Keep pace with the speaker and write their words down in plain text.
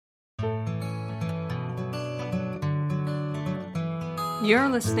You're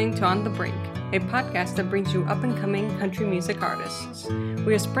listening to On the Brink, a podcast that brings you up-and-coming country music artists.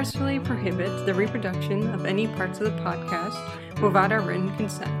 We expressly prohibit the reproduction of any parts of the podcast without our written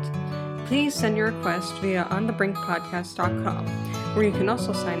consent. Please send your request via onthebrinkpodcast.com, where you can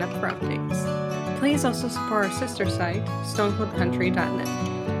also sign up for updates. Please also support our sister site,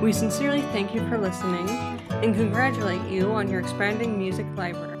 stonecoldcountry.net. We sincerely thank you for listening and congratulate you on your expanding music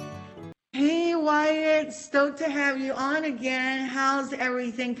library. Hey Wyatt, stoked to have you on again. How's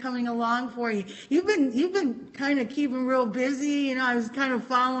everything coming along for you? You've been kind of keeping real busy. You know, I was kind of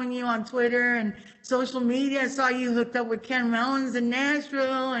following you on Twitter and social media. I saw you hooked up with Ken Mellons in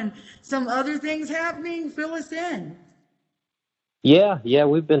Nashville and some other things happening. Fill us in. Yeah,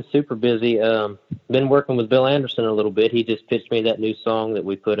 we've been super busy. Been working with Bill Anderson a little bit. He just pitched me that new song that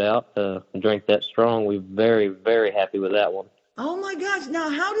we put out, Drink That Strong. We're very, very happy with that one. Oh my gosh, now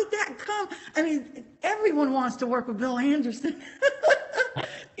how did that come? I mean, everyone wants to work with Bill Anderson.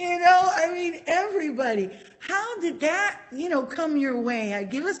 Everybody. How did that, come your way?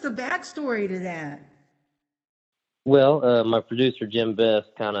 Give us the backstory to that. Well, my producer, Jim Best,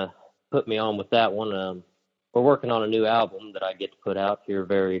 kind of put me on with that one. We're working on a new album that I get to put out here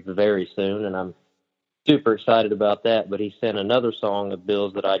very, very soon, and I'm super excited about that. But he sent another song of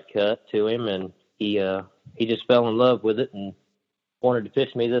Bill's that I'd cut to him, and he just fell in love with it and wanted to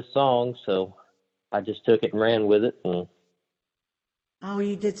pitch me this song, so I just took it and ran with it. Oh,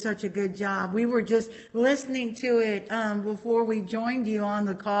 you did such a good job. We were just listening to it before we joined you on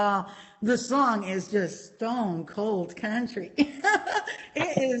the call. The song is just stone cold country.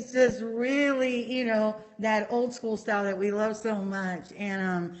 It is just really, that old school style that we love so much.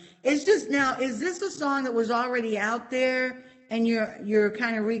 And it's just now, is this a song that was already out there and you're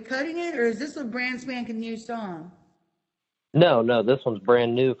kind of recutting it, or is this a brand spanking new song? No, this one's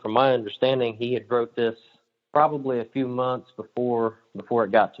brand new. From my understanding, he had wrote this probably a few months before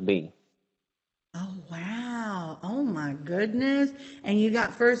it got to me. Oh, wow. Oh, my goodness. And you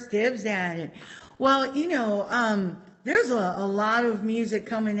got first dibs at it. Well, there's a lot of music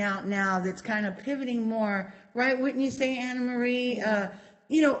coming out now that's kind of pivoting more, right? Wouldn't you say, Anna Marie?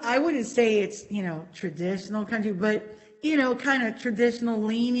 I wouldn't say it's, traditional country, but kind of traditional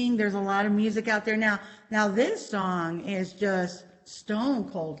leaning. There's a lot of music out there now. Now this song is just stone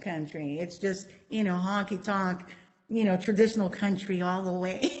cold country. It's just, honky tonk, traditional country all the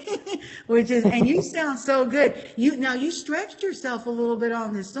way, and you sound so good. You stretched yourself a little bit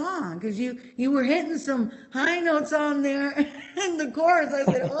on this song because you were hitting some high notes on there in the chorus. I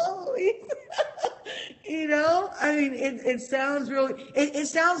said, oh, it sounds really, it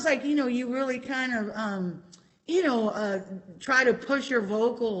sounds like, you really kind of, try to push your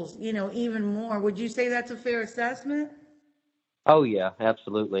vocals, even more. Would you say that's a fair assessment? Oh, yeah,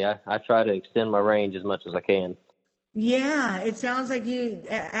 absolutely. I try to extend my range as much as I can. Yeah, it sounds like you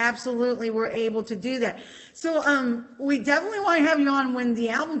absolutely were able to do that. So we definitely want to have you on when the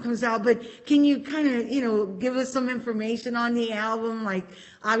album comes out, but can you kind of, give us some information on the album, like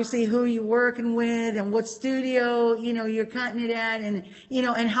obviously who you're working with and what studio, you're cutting it at, and,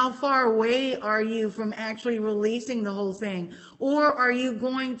 and how far away are you from actually releasing the whole thing? Or are you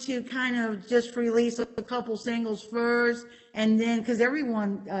going to kind of just release a couple singles first, and then, because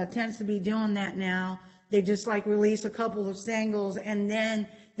everyone tends to be doing that now, they just release a couple of singles and then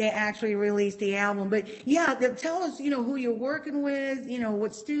they actually release the album. But yeah, tell us, who you're working with,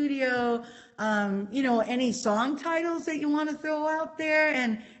 what studio, any song titles that you want to throw out there,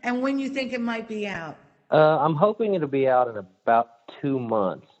 and when you think it might be out. I'm hoping it'll be out in about 2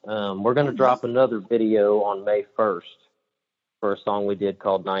 months. We're going to drop another video on May 1st for a song we did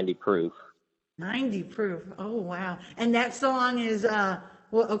called 90 Proof. 90 Proof. Oh, wow. And that song is a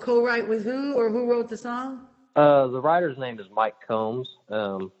co-write with who, or who wrote the song? The writer's name is Mike Combs.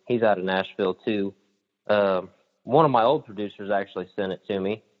 He's out of Nashville, too. One of my old producers actually sent it to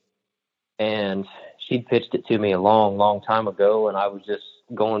me, and she'd pitched it to me a long, long time ago, and I was just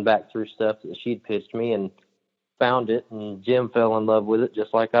going back through stuff that she'd pitched me and found it, and Jim fell in love with it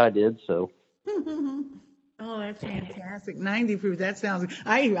just like I did, so... Oh, that's fantastic. 90 Proof. That sounds,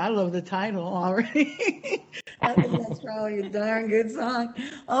 I love the title already. I think that's probably a darn good song.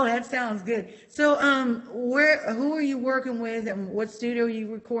 Oh, that sounds good. So, who are you working with, and what studio are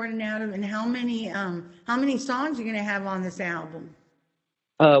you recording out of, and how many songs are you going to have on this album?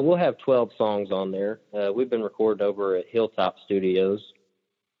 We'll have 12 songs on there. We've been recording over at Hilltop Studios.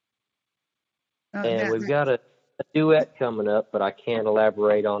 And we've got a duet coming up, but I can't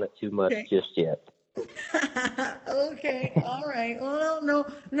elaborate on it too much just yet. Okay, all right. Well,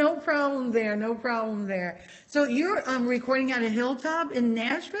 no problem there. No problem there. So you're recording out of Hilltop in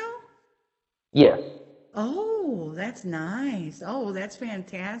Nashville? Yes. Oh, that's nice. Oh, that's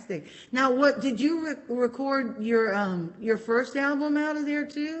fantastic. Now, what did you record your first album out of there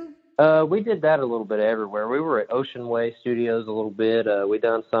too? We did that a little bit everywhere. We were at Ocean Way Studios a little bit. We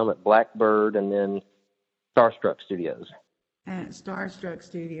done some at Blackbird and then Starstruck Studios. At Starstruck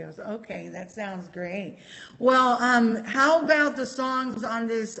Studios. Okay, that sounds great. Well, how about the songs on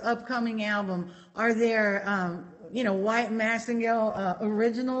this upcoming album? Are there, White Massengill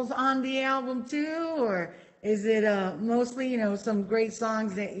originals on the album too, or is it mostly, some great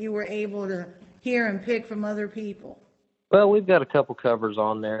songs that you were able to hear and pick from other people? Well, we've got a couple covers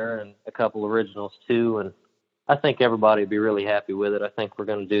on there and a couple originals too, and I think everybody would be really happy with it. I think we're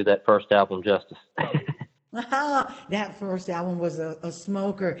going to do that first album justice. That first album was a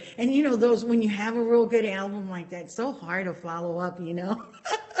smoker. And those, when you have a real good album like that, it's so hard to follow up.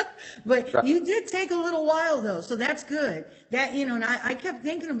 But Right. you did take a little while though, so that's good. That, and I kept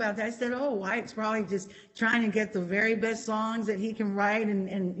thinking about that. I said, oh, White's probably just trying to get the very best songs that he can write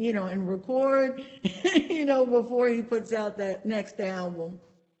and record, before he puts out that next album.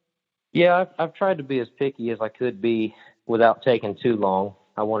 Yeah, I've tried to be as picky as I could be without taking too long.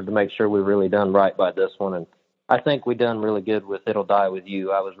 I wanted to make sure we really done right by this one, and I think we done really good with It'll Die With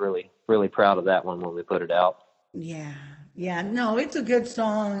You. I was really, really proud of that one when we put it out. Yeah, no, it's a good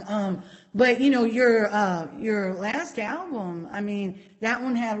song. But your last album, I mean, that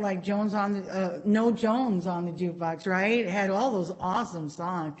one had like No Jones on the jukebox, right? It had all those awesome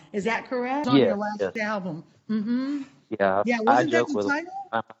songs. Is that correct? On Yeah, your last yeah. album. Mm-hmm. Yeah, Yeah, I wasn't that joke the with title?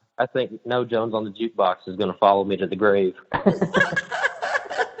 I think No Jones on the Jukebox is going to follow me to the grave.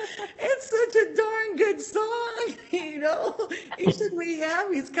 It's such a darn good song, You should be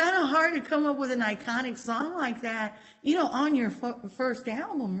happy. It's kind of hard to come up with an iconic song like that, on your first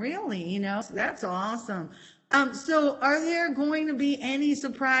album, really, So that's awesome. So are there going to be any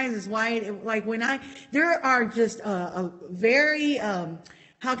surprises? Like there are just a very,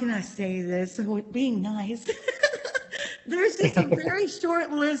 how can I say this? So being nice. There's just a very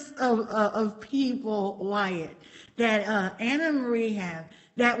short list of people, Wyatt, that Anna Marie have,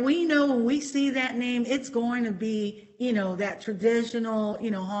 that we know when we see that name, it's going to be, that traditional,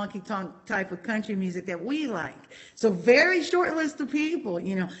 honky tonk type of country music that we like. So very short list of people,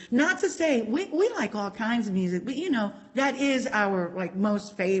 not to say we like all kinds of music, but that is our like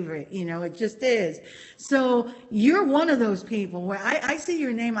most favorite, it just is. So you're one of those people where I see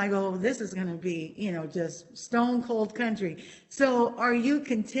your name, I go, oh, this is going to be, just stone cold country. So are you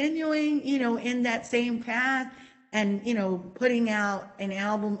continuing, in that same path and, putting out an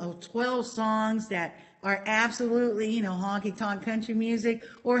album of 12 songs that are absolutely, honky tonk country music,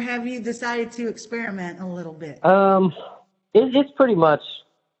 or have you decided to experiment a little bit? It's pretty much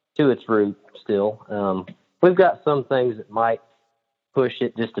to its root still. We've got some things that might push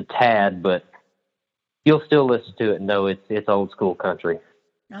it just a tad, but you'll still listen to it and know it's old school country.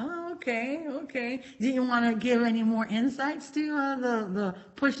 Oh, okay. Do you want to give any more insights to the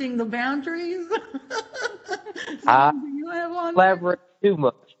pushing the boundaries? I You have on there? elaborate too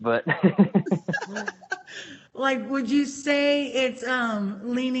much, but Like, would you say it's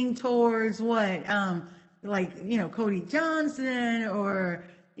leaning towards what? Like, Cody Johnson, or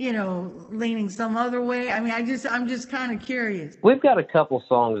leaning some other way? I mean, I'm just kind of curious. we've got a couple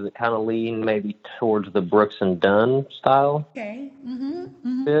songs that kind of lean maybe towards the Brooks and Dunn style. Okay.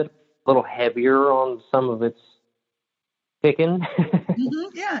 Bit a little heavier on some of its picking.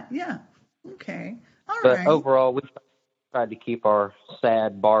 Yeah. Okay. All But right. overall, we tried to keep our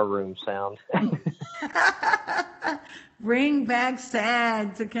sad barroom sound. Bring back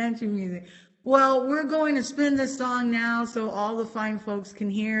sad to country music. Well, we're going to spin this song now so all the fine folks can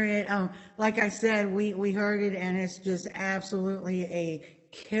hear it. Like I said, we heard it, and it's just absolutely a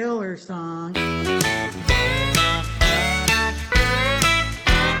killer song.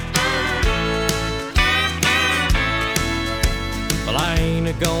 Well, I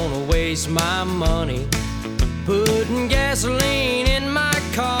ain't gonna waste my money putting gasoline in my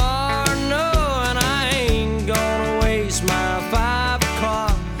car, no, and I ain't gonna waste my 5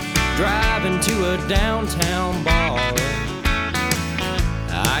 o'clock driving to a downtown bar.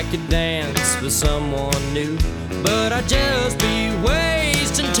 I could dance with someone new, but I'd just be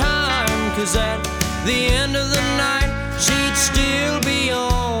wasting time, 'cause at the end of the night she'd still be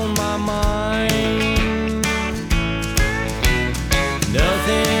on my mind.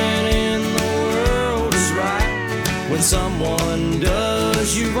 Nothing in the world is right when someone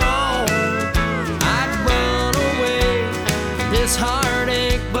does you wrong. I'd run away from this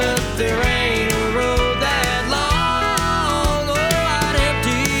heartache, but there ain't a road that long. Oh, I'd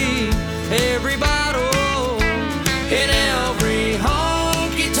empty every bottle in every home.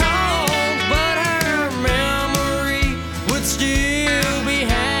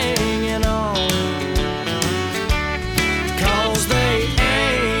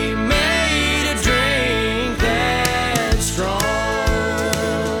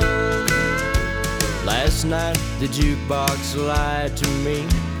 last night the jukebox lied to me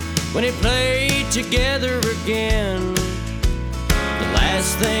when it played Together Again. The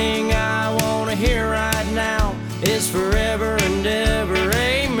last thing I wanna hear right now is Forever and Ever,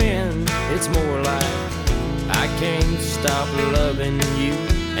 amen. It's more like I can't stop loving you,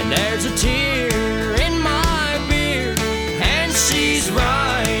 and there's a tear in my beer, and she's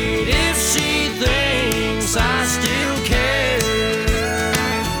right if she thinks I still care.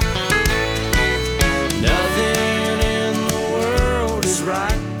 Nothing in the world is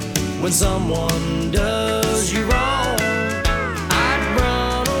right when someone does you wrong. I'd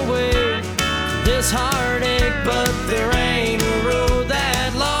run away from this heartache, but there ain't a road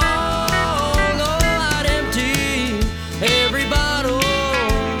that long. Oh, I'd empty every bottle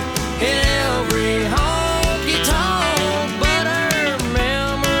in every honky-tonk, but her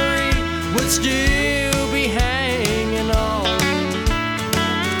memory would still be hanging on.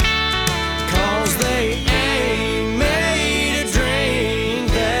 'Cause they ain't made a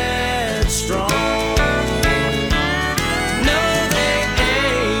drink that strong. No, they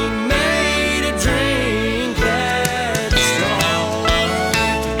ain't made a drink that strong.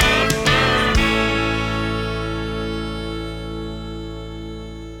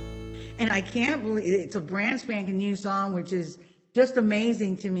 And I can't believe it's a brand spanking new song, which is just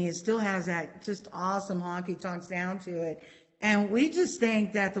amazing to me. It still has that just awesome honky tonk sound to it. And we just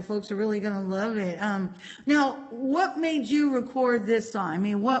think that the folks are really going to love it. Now, what made you record this song? I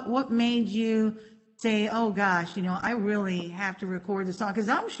mean, what made you say, oh gosh, I really have to record this song? Because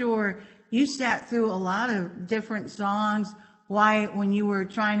I'm sure you sat through a lot of different songs when you were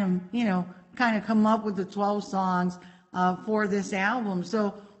trying to, kind of come up with the 12 songs for this album.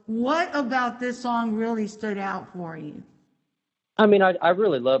 So what about this song really stood out for you? I mean, I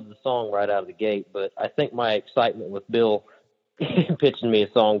really loved the song right out of the gate, but I think my excitement with Bill pitching me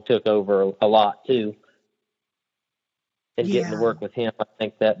a song took over a lot too. And getting to work with him, I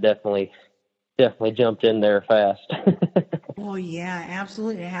think that definitely jumped in there fast. Oh yeah,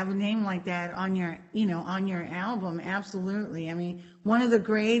 absolutely. To have a name like that on your, on your album, absolutely. I mean, one of the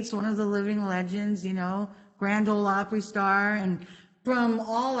greats, one of the living legends, Grand Ole Opry star, and from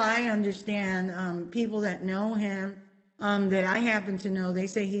all I understand, people that know him, that I happen to know, they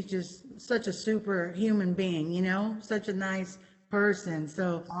say he's just such a super human being, such a nice person.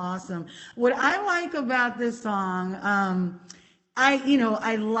 So awesome. What I like about this song, I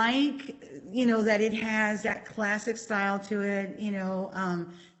like, that it has that classic style to it,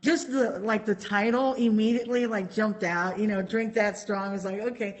 just the title immediately jumped out, Drink That Strong. I was like,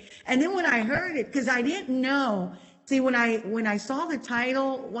 okay. And then when I heard it, because I didn't know, see, when I saw the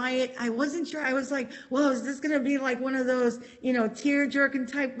title, Wyatt, I wasn't sure. I was like, well, is this going to be like one of those, tear-jerking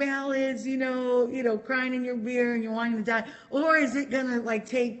type ballads, crying in your beer and you're wanting to die? Or is it going to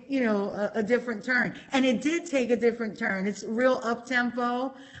take, a different turn? And it did take a different turn. It's real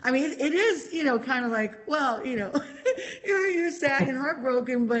up-tempo. I mean, it is, kind of like, well, you're sad and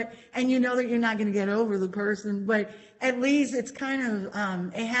heartbroken, and you know that you're not going to get over the person, but at least it's kind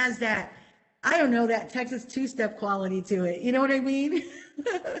of, it has that, I don't know, that Texas two-step quality to it. You know what I mean?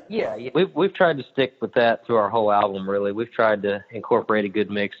 Yeah. We've tried to stick with that through our whole album, really. We've tried to incorporate a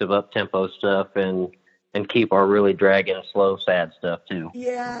good mix of up-tempo stuff and keep our really dragging, slow, sad stuff, too.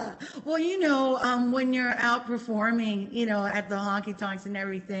 Yeah. Well, when you're out performing, at the honky-tonks and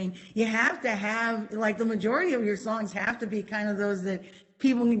everything, you have to have, the majority of your songs have to be kind of those that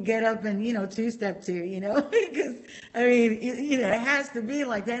people can get up and, two-step to, because, I mean, it has to be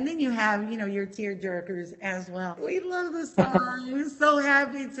like that. And then you have, your tear-jerkers as well. We love the song. We're so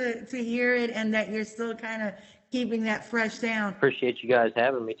happy to hear it, and that you're still kind of keeping that fresh sound. Appreciate you guys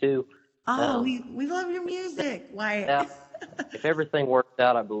having me, too. Oh, we love your music, Wyatt. Yeah. If everything works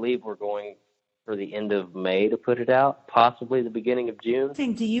out, I believe we're going for the end of May to put it out, possibly the beginning of June.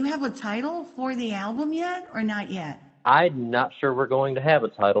 Do you have a title for the album yet, or not yet? I'm not sure we're going to have a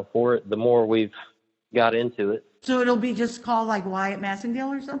title for it the more we've got into it. So it'll be just called Wyatt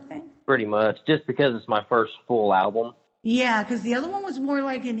Massingale or something? Pretty much, just because it's my first full album. Yeah, because the other one was more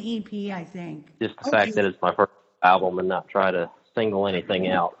like an EP, I think. Just the fact that it's my first album and not try to single anything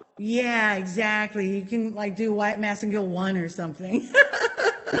out. Yeah, exactly. You can do Wyatt Massingale 1 or something.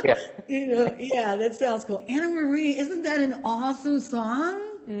 Yeah. Yeah, that sounds cool. Anna Marie, isn't that an awesome song?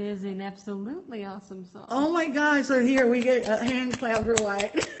 It is an absolutely awesome song. Oh my gosh! So here we get a hand clap for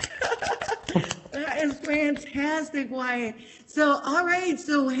Wyatt. is fantastic, Wyatt. So, all right.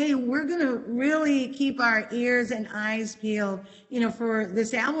 So, hey, we're going to really keep our ears and eyes peeled, for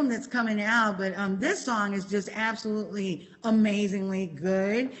this album that's coming out. But this song is just absolutely amazingly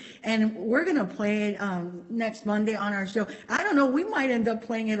good. And we're going to play it next Monday on our show. I don't know. We might end up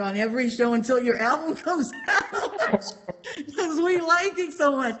playing it on every show until your album comes out. Because we like it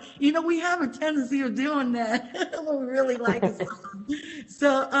so much. We have a tendency of doing that. We really like it so much.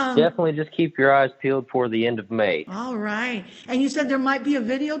 So definitely just keep your eyes peeled for the end of May. All right. And you said there might be a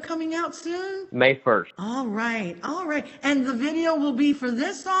video coming out soon? May 1st. All right. And the video will be for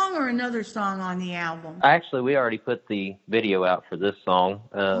this song or another song on the album? Actually, we already put the video out for this song.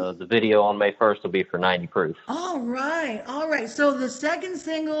 The video on May 1st will be for 90 Proof. All right. So the second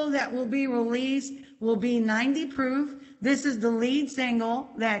single that will be released will be 90 Proof. This is the lead single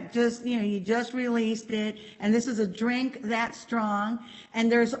that you just released it. And this is A Drink That Strong.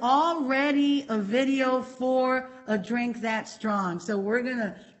 And there's already a video for A Drink That Strong. So we're going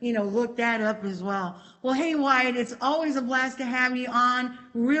to, look that up as well. Well, hey, Wyatt, it's always a blast to have you on.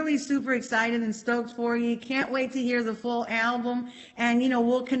 Really super excited and stoked for you. Can't wait to hear the full album. And,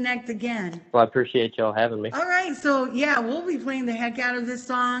 we'll connect again. Well, I appreciate y'all having me. All right. So, yeah, we'll be playing the heck out of this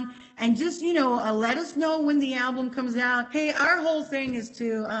song. And just, let us know when the album comes out. Hey, our whole thing is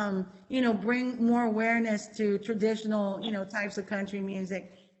to, bring more awareness to traditional, types of country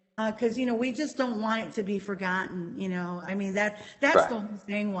music. Because, we just don't want it to be forgotten, I mean, that's right. The whole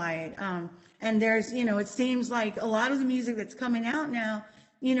thing, Wyatt. And there's, it seems like a lot of the music that's coming out now,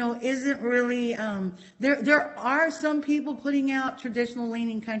 isn't really, there are some people putting out traditional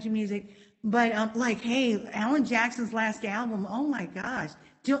leaning country music, but hey, Alan Jackson's last album, oh my gosh.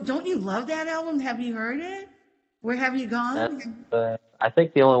 Don't you love that album? Have you heard it? Where Have You Gone? I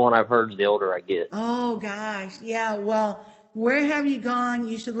think the only one I've heard is The Older I Get. Oh, gosh. Yeah, well, Where Have You Gone?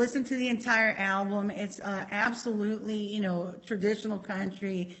 You should listen to the entire album. It's absolutely, traditional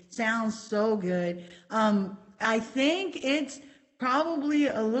country. Sounds so good. I think it's probably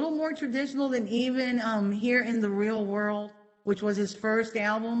a little more traditional than even Here in the Real World, which was his first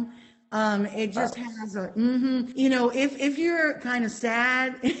album. It just has a, if you're kind of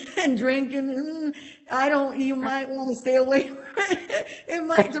sad and drinking, you might want to stay away from it. It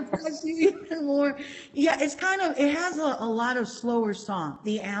might depress you even more. Yeah, it has a lot of slower songs.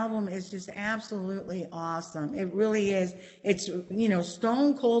 The album is just absolutely awesome. It really is. It's,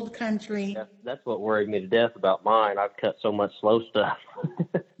 stone cold country. That's what worried me to death about mine. I've cut so much slow stuff.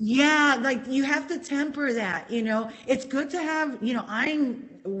 Yeah, you have to temper that, It's good to have,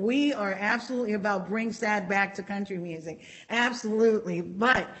 we are absolutely about bring sad back to country music. Absolutely.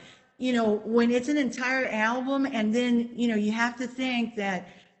 But, when it's an entire album and then, you have to think that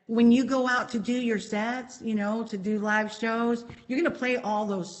when you go out to do your sets, to do live shows, you're going to play all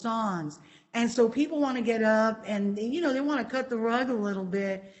those songs. And so people want to get up and, they want to cut the rug a little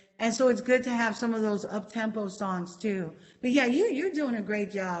bit. And so it's good to have some of those up-tempo songs too. But yeah, you're doing a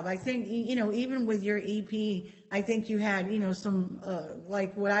great job. I think, even with your EP, I think you had, some,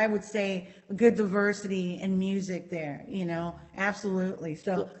 what I would say, a good diversity in music there, absolutely.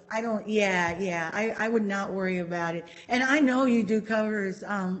 So I would not worry about it. And I know you do covers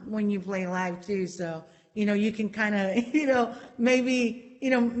when you play live too. So, you can kind of, maybe,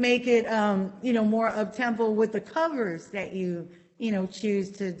 make it, more up-tempo with the covers that you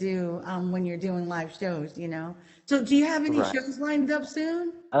choose to do when you're doing live shows, So do you have any shows lined up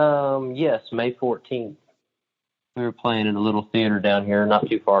soon? Yes, May 14th. We were playing in a little theater down here, not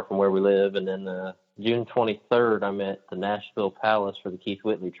too far from where we live. And then June 23rd, I'm at the Nashville Palace for the Keith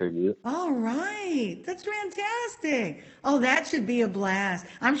Whitley tribute. All right. That's fantastic. Oh, that should be a blast.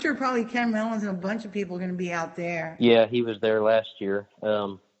 I'm sure probably Ken Mellons and a bunch of people are going to be out there. Yeah, he was there last year.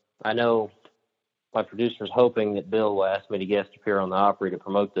 I know my producer's hoping that Bill will ask me to guest appear on the Opry to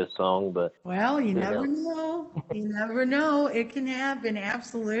promote this song, but... Well, you never know. You never know. It can happen,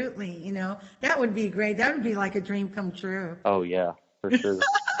 absolutely, That would be great. That would be like a dream come true. Oh, yeah, for sure.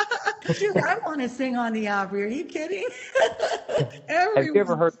 Dude, I want to sing on the Opry. Are you kidding? Have you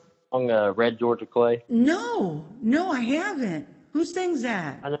ever heard the song Red Georgia Clay? No, I haven't. Who sings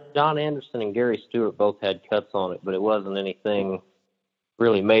that? I know John Anderson and Gary Stewart both had cuts on it, but it wasn't anything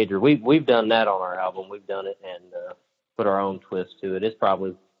really major. We've done that on our album. We've done it and put our own twist to it. It's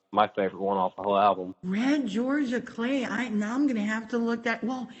probably my favorite one off the whole album. Red Georgia Clay. Now I'm gonna have to look that.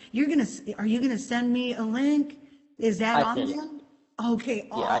 Well, are you gonna send me a link? Is that on there? Okay,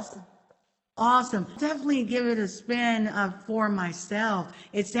 awesome. Awesome. Definitely give it a spin for myself.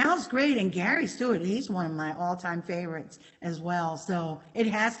 It sounds great. And Gary Stewart, he's one of my all-time favorites as well. So it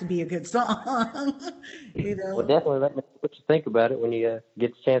has to be a good song. You know? Well, definitely let me know what you think about it when you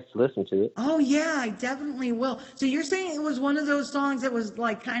get the chance to listen to it. Oh yeah, I definitely will. So you're saying it was one of those songs that was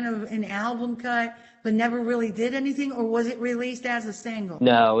like kind of an album cut, but never really did anything, or was it released as a single?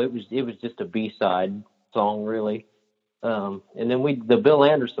 No, it was just a B-side song, really. And then the Bill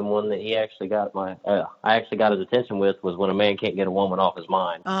Anderson one that he actually got I actually got his attention with was When a Man Can't Get a Woman Off His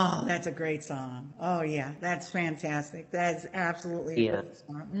Mind. Oh, that's a great song. Oh yeah, that's fantastic. That's absolutely a great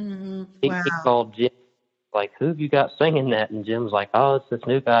song. Mm-hmm. He Wow. called Jim, like, who have you got singing that? And Jim's like, oh, it's this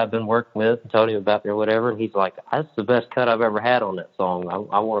new guy I've been working with, and told him about it or whatever. And he's like, that's the best cut I've ever had on that song.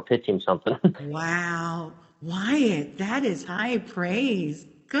 I want to pitch him something. Wow, Wyatt, that is high praise.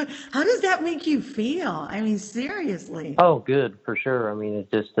 Good. How does that make you feel? I mean, seriously. Oh, good, for sure. I mean,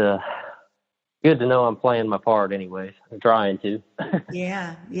 it's just good to know I'm playing my part anyways. I'm trying to.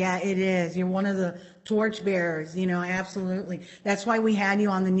 Yeah, it is. You're one of the torchbearers, absolutely. That's why we had you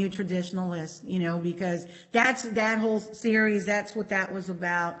on the New Traditionalist, because that whole series, that's what that was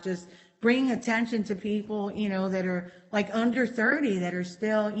about. Just bringing attention to people, that are like under 30 that are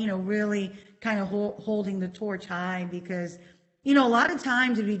still, really kind of holding the torch high because, a lot of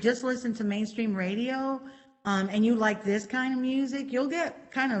times if you just listen to mainstream radio, and you like this kind of music, you'll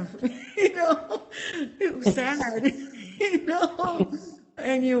get kind of, sad,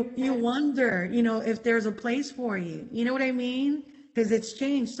 and you wonder, if there's a place for you. You know what I mean? Because it's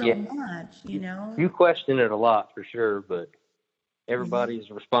changed so much, You question it a lot for sure, but everybody's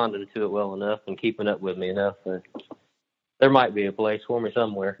responding to it well enough and keeping up with me enough that there might be a place for me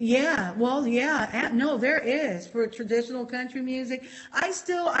somewhere. Yeah, well, yeah, no, there is for traditional country music. I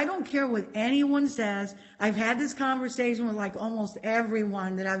don't care what anyone says. I've had this conversation with like almost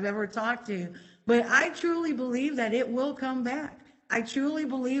everyone that I've ever talked to, but I truly believe that it will come back. I truly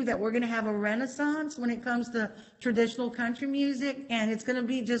believe that we're going to have a renaissance when it comes to traditional country music, and it's going to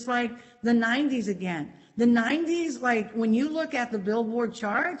be just like the 90s again. The 90s, like when you look at the Billboard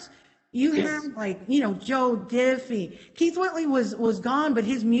charts, you had like, Joe Diffie. Keith Whitley was gone, but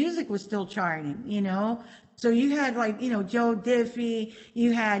his music was still charting, So you had like, Joe Diffie,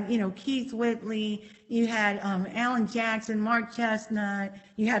 you had, Keith Whitley, you had Alan Jackson, Mark Chestnut,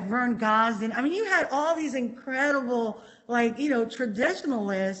 you had Vern Gosdin. I mean, you had all these incredible, like,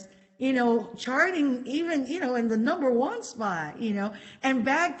 traditionalists, charting even, in the number one spot, And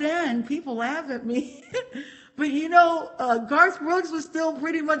back then, people laugh at me. But Garth Brooks was still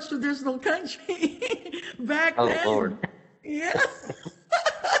pretty much traditional country back then. Oh, Lord. Yeah.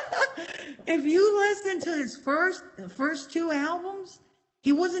 If you listen to his first two albums,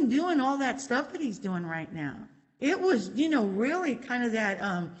 he wasn't doing all that stuff that he's doing right now. It was, really kind of that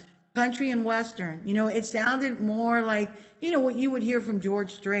country and western. It sounded more like, what you would hear from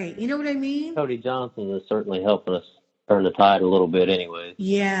George Strait. You know what I mean? Cody Johnson is certainly helping us turn the tide a little bit anyways.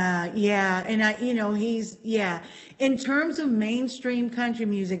 Yeah. And he's in terms of mainstream country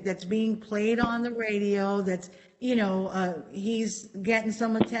music that's being played on the radio, that's, he's getting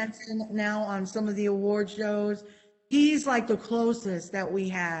some attention now on some of the award shows. He's like the closest that we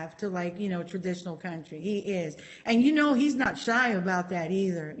have to like, traditional country. He is. And, he's not shy about that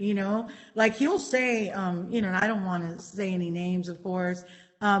either, like he'll say, and I don't want to say any names, of course,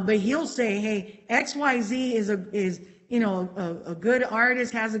 but he'll say, hey, XYZ is a good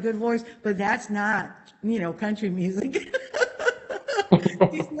artist, has a good voice, but that's not, country music.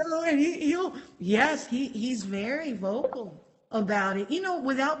 And he's very vocal about it,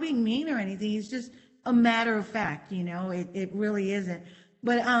 without being mean or anything. It's just a matter of fact, it really isn't.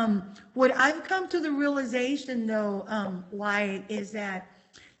 But what I've come to the realization though, Wyatt, is that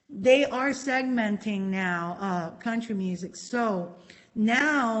they are segmenting now country music. So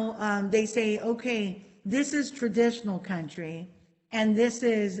now they say, okay, this is traditional country, and this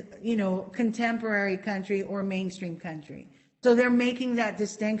is, contemporary country or mainstream country. So they're making that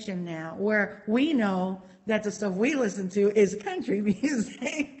distinction now, where we know that the stuff we listen to is country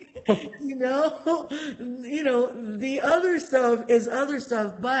music. The other stuff is other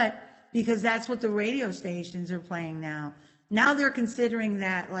stuff, but because that's what the radio stations are playing now. Now they're considering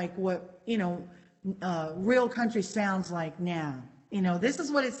that like what, real country sounds like now. This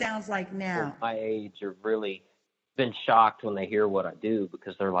is what it sounds like now. My age are really been shocked when they hear what I do,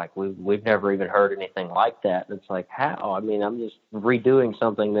 because they're like, we've never even heard anything like that. And it's like, how? I mean, I'm just redoing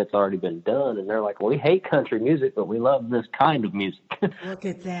something that's already been done. And they're like, well, we hate country music, but we love this kind of music. Look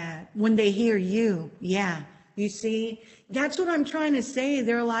at that. When they hear you, you see, that's what I'm trying to say.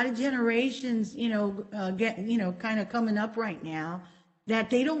 There are a lot of generations, kind of coming up right now that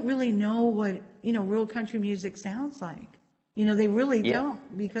they don't really know what, real country music sounds like. They really Yeah.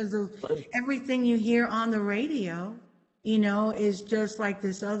 don't, because of everything you hear on the radio, is just like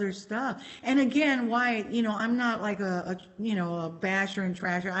this other stuff. And again, why, I'm not like a basher and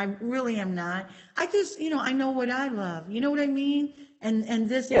trasher. I really am not. I just, I know what I love. You know what I mean? And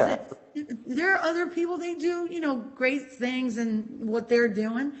this Yeah. is it. There are other people, they do, great things and what they're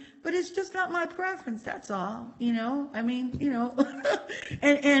doing, but it's just not my preference. That's all, I mean,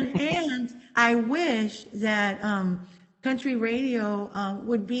 and I wish that, country radio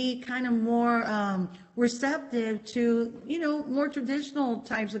would be kind of more receptive to, more traditional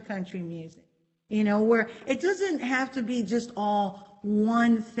types of country music, where it doesn't have to be just all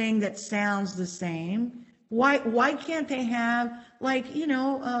one thing that sounds the same. Why can't they have like,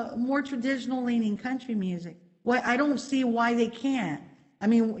 more traditional leaning country music? Why, I don't see why they can't. I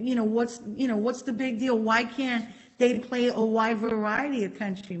mean, what's the big deal? Why can't they play a wide variety of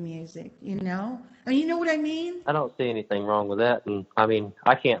country music, I mean, you know what I mean? I don't see anything wrong with that. And I mean,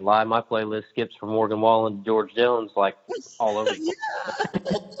 I can't lie. My playlist skips from Morgan Wallen to George Jones, like all over. Yeah.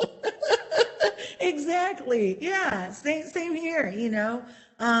 Exactly. Yeah. Same here,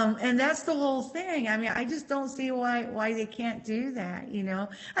 and that's the whole thing. I mean, I just don't see why they can't do that,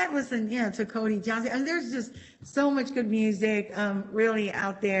 I listen, to Cody Johnson, and there's just so much good music, really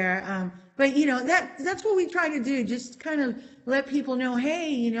out there. But that's what we try to do, just kind of let people know,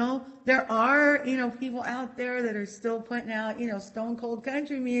 hey, there are, people out there that are still putting out, stone cold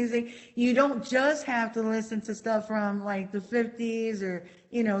country music. You don't just have to listen to stuff from like the 50s or,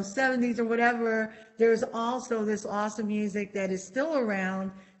 70s or whatever. There's also this awesome music that is still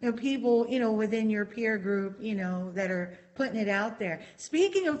around, people, within your peer group, that are putting it out there.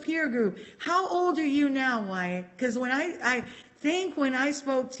 Speaking of peer group, how old are you now, Wyatt? Because when I think when I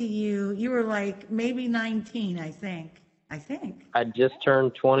spoke to you, you were like maybe 19, I think. I just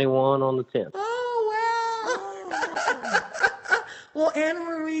turned 21 on the 10th. Oh, wow. Well, Anna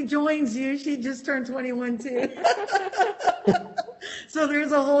Marie joins you. She just turned 21 too. So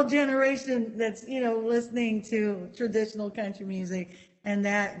there's a whole generation that's, listening to traditional country music. And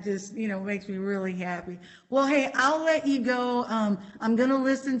that just, makes me really happy. Well, hey, I'll let you go. I'm going to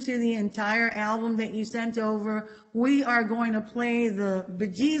listen to the entire album that you sent over. We are going to play the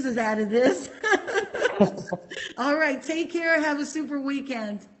bejesus out of this. All right. Take care. Have a super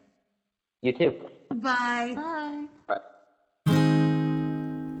weekend. You too. Bye.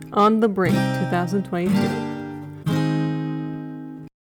 On the Brink 2022.